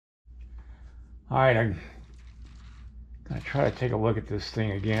All right, I'm going to try to take a look at this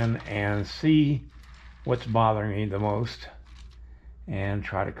thing again and see what's bothering me the most and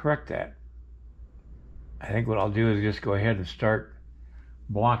try to correct that. I think what I'll do is just go ahead and start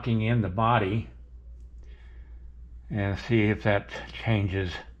blocking in the body and see if that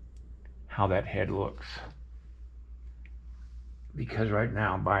changes how that head looks. Because right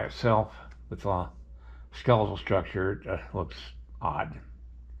now, by itself, with the skeletal structure, it looks odd.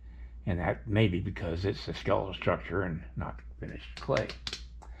 And that may be because it's a skeletal structure and not finished clay.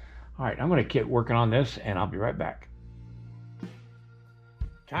 All right, I'm going to get working on this, and I'll be right back.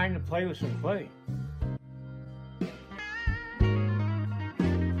 Time to play with some clay.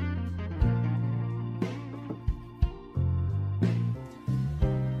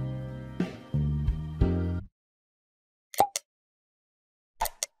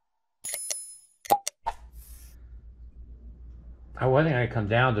 I wasn't going to come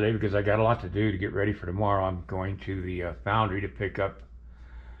down today because I got a lot to do to get ready for tomorrow. I'm going to the foundry to pick up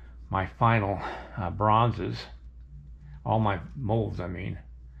my final bronzes, all my molds, I mean,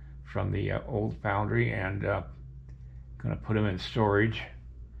 from the old foundry, and going to put them in storage.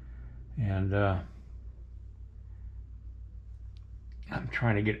 And I'm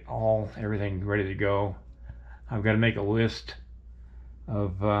trying to get everything ready to go. I've got to make a list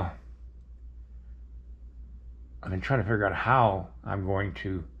of I've been trying to figure out how I'm going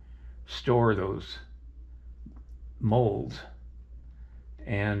to store those molds,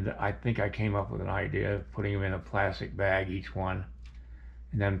 and I think I came up with an idea of putting them in a plastic bag, each one,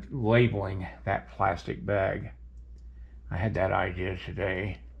 and then labeling that plastic bag. I had that idea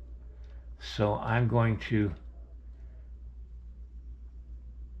today, so I'm going to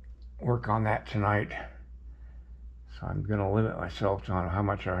work on that tonight. So I'm going to limit myself on how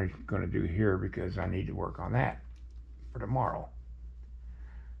much I'm going to do here because I need to work on that for tomorrow.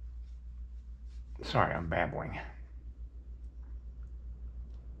 Sorry, I'm babbling.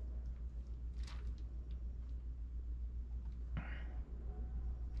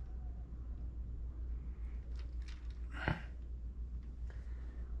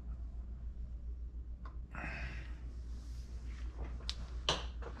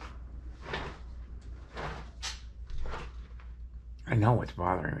 I know what's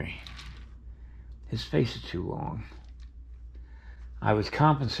bothering me. His face is too long. I was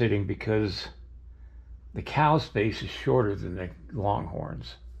compensating because the cow's face is shorter than the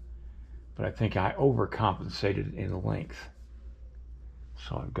Longhorn's, but I think I overcompensated in length.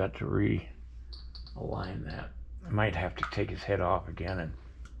 So I've got to realign that. I might have to take his head off again and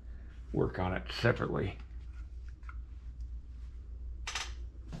work on it separately.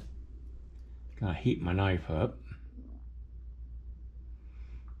 Gonna heat my knife up.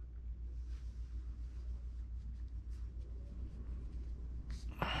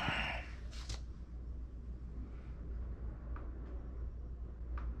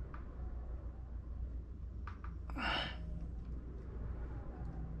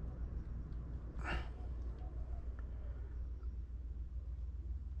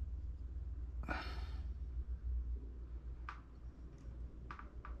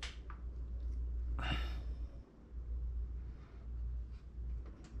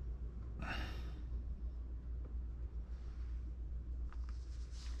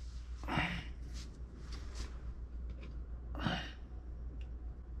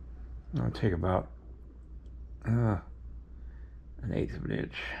 I'll take about an 1/8 of an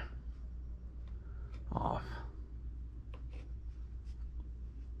inch off.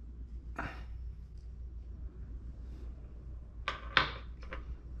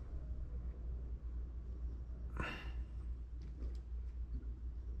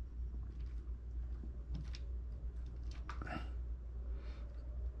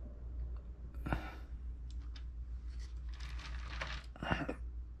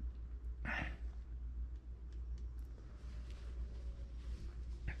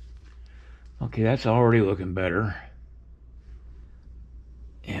 Okay, that's already looking better.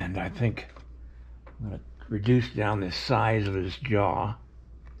 And I think I'm going to reduce down the size of his jaw.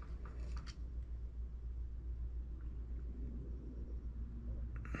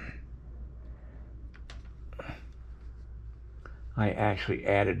 I actually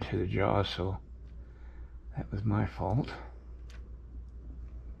added to the jaw, so that was my fault.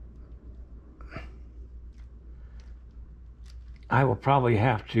 I will probably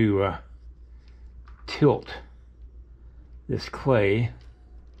have to tilt this clay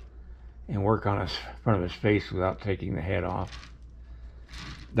and work on his front of his face without taking the head off.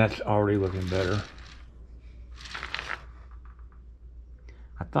 That's already looking better.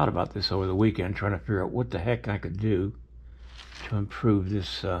 I thought about this over the weekend, trying to figure out what the heck I could do to improve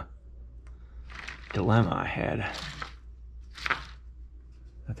this dilemma I had.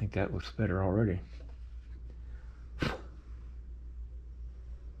 I think that looks better already.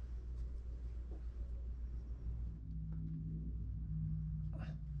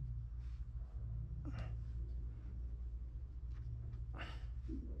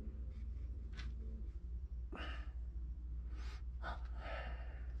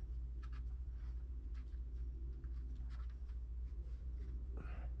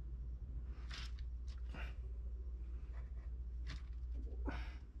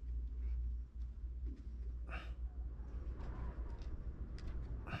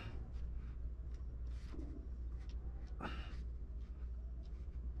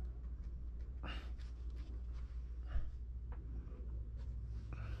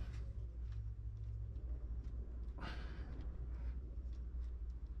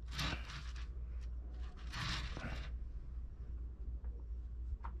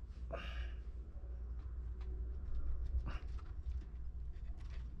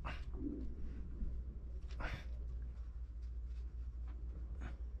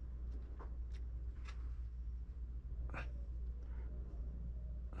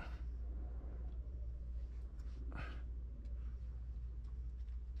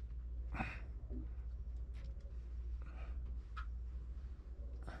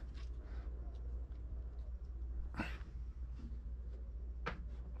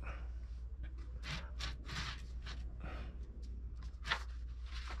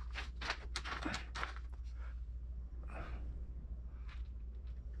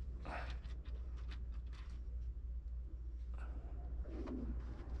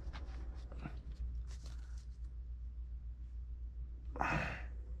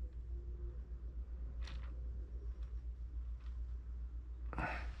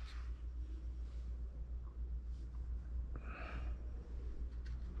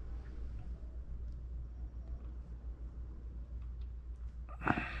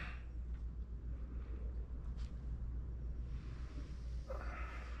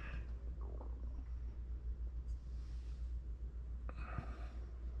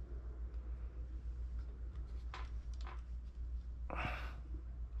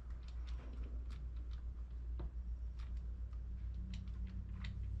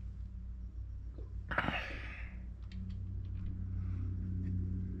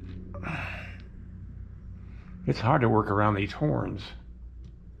 It's hard to work around these horns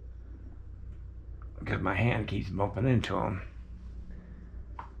because my hand keeps bumping into them.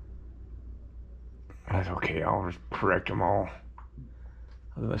 That's okay, I'll just correct them all.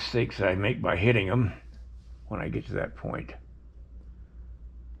 The mistakes that I make by hitting them when I get to that point.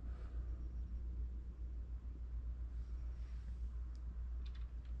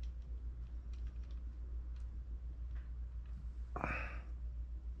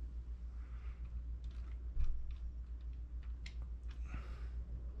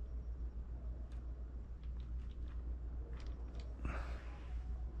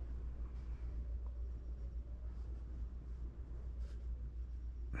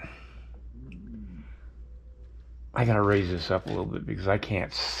 I gotta raise this up a little bit because I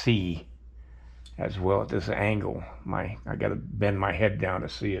can't see as well at this angle. I gotta bend my head down to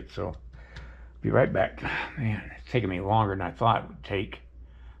see it, so be right back. Man, it's taking me longer than I thought it would take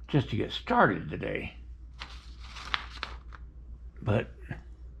just to get started today. But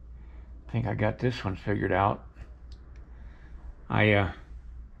I think I got this one figured out. I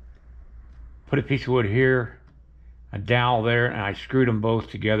put a piece of wood here, a dowel there, and I screwed them both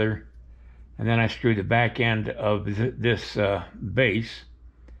together. And then I screwed the back end of this base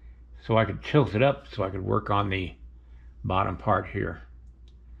so I could tilt it up so I could work on the bottom part here.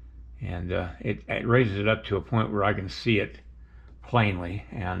 And it raises it up to a point where I can see it plainly,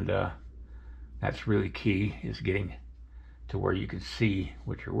 and that's really key, is getting to where you can see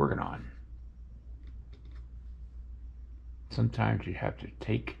what you're working on. Sometimes you have to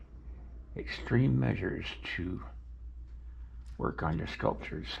take extreme measures to work on your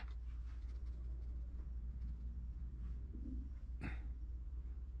sculptures.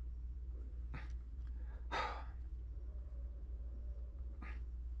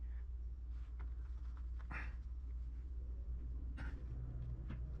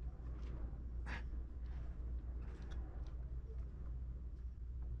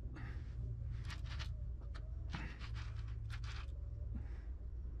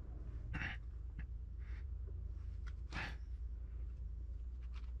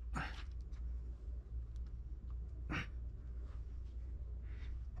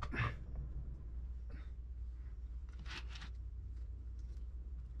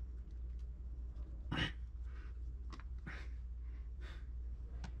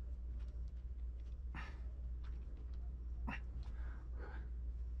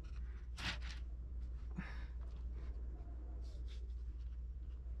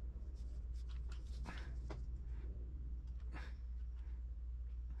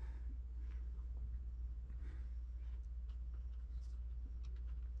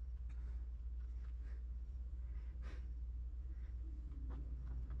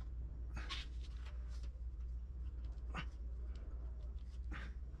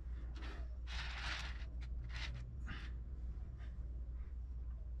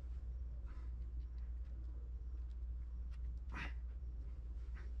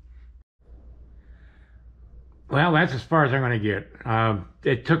 Well, that's as far as I'm going to get.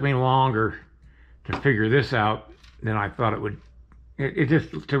 It took me longer to figure this out than I thought it would. It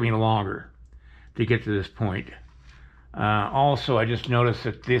just took me longer to get to this point. Also, I just noticed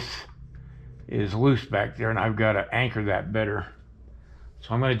that this is loose back there, and I've got to anchor that better.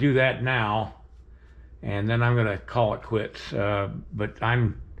 So I'm going to do that now, and then I'm going to call it quits. But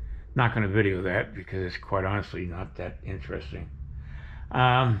I'm not going to video that because it's quite honestly not that interesting.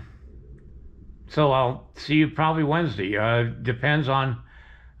 So I'll see you probably Wednesday. Depends on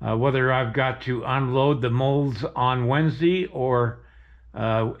whether I've got to unload the molds on Wednesday, or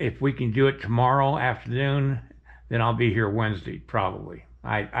if we can do it tomorrow afternoon, then I'll be here Wednesday probably.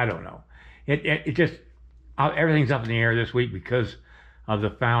 I don't know. It just everything's up in the air this week because of the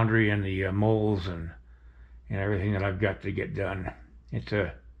foundry and the molds and everything that I've got to get done. It's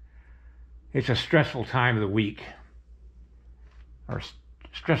a stressful time of the week, or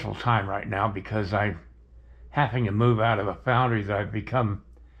stressful time right now, because I'm having to move out of a foundry that I've become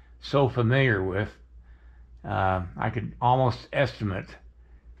so familiar with. I could almost estimate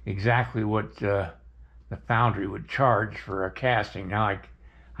exactly what the foundry would charge for a casting. Now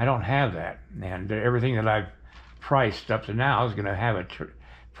I don't have that, and everything that I've priced up to now is going to have a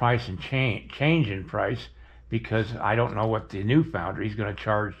price and change in price, because I don't know what the new foundry is going to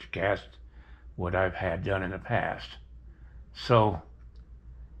charge to cast what I've had done in the past. So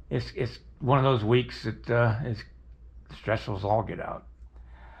it's one of those weeks that is stressful as all get out.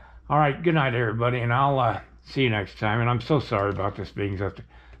 All right, good night, everybody, and I'll see you next time. And I'm so sorry about this being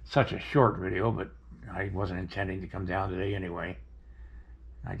such a short video, but I wasn't intending to come down today anyway.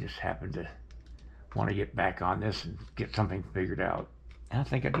 I just happened to want to get back on this and get something figured out. And I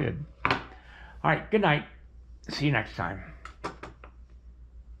think I did. All right, good night. See you next time.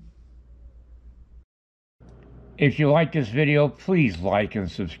 If you like this video, please like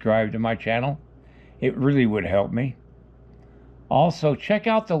and subscribe to my channel. It really would help me. Also, check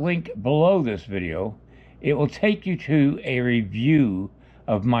out the link below this video. It will take you to a review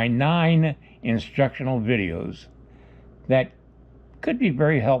of my 9 instructional videos that could be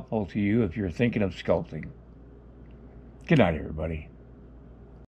very helpful to you if you're thinking of sculpting. Good night, everybody.